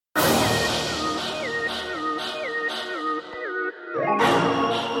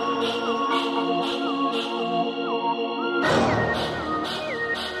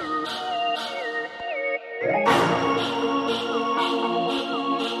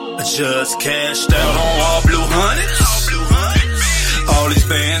I just cashed out on all blue hundreds. All these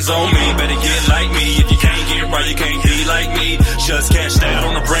bands on me, better get like me. If you can't get right, you can't be like me. Just cashed out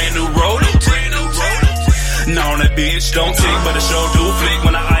on a brand new roller. No, that bitch don't tick, but it sure do flick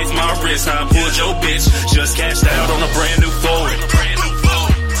when I ice my wrist. I pulled your bitch. Just cashed out on a brand new Ford.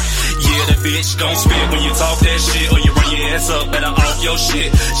 Yeah, that bitch gon' spit when you talk that shit, or you run your ass up, better off your shit.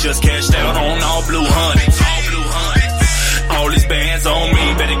 Just cashed out on all blue hundreds. All these bands on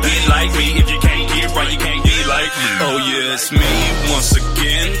me, better get like me. If you can't get right, you can't be like me. Oh yeah, it's me once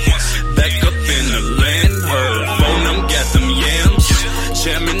again, back up in the land. Heard phone them, got them yams,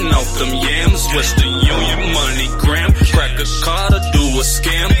 jamming off them yams. Western Union, MoneyGram, crack a car to do a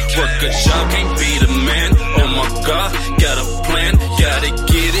scam. Work a job, can't be the man. Oh my God, got a plan, gotta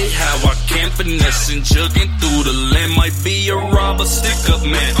get it how I can. Finessing, jugging through the land. Might be a robber, stick up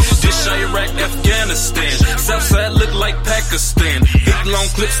man. Dish Iraq, Afghanistan. Southside look like Pakistan. Big long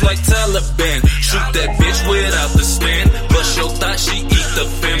clips like Taliban. Shoot that bitch without the stand. Bust your thought, she eat the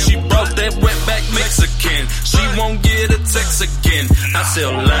fam. She brought that wetback Mexican. She won't get a text again. I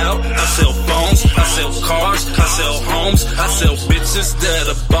sell loud, I sell phones, I sell cars, I sell homes, I sell bitches that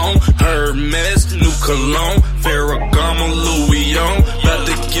are bone. Hermes, new cologne, Ferragamo, Louis on. About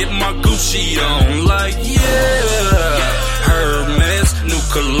to get my Gucci on, like yeah. Hermes, new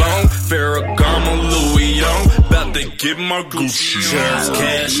cologne, Ferragamo, Louis on. About to get my Gucci on. Just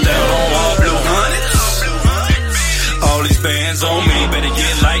cashed out on all blue hundreds. All these bands on me, better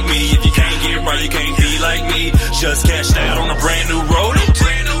get like me. If you can't get right, you can't be like me. Just cashed out on a brand new roller.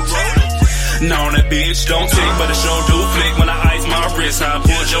 No, that bitch don't tick, but it sure do flick when I ice my wrist. I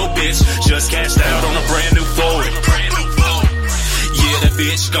pulled your bitch. Just cashed out on a brand new Ford. Yeah, that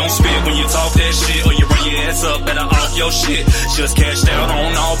bitch gon' spit when you talk that shit, or you run your ass up, better off your shit. Just cashed out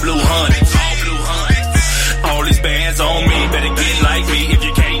on all blue hundreds. All these bands on me, better get like me. If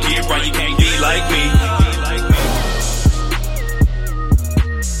you can't get right, you can't be like me.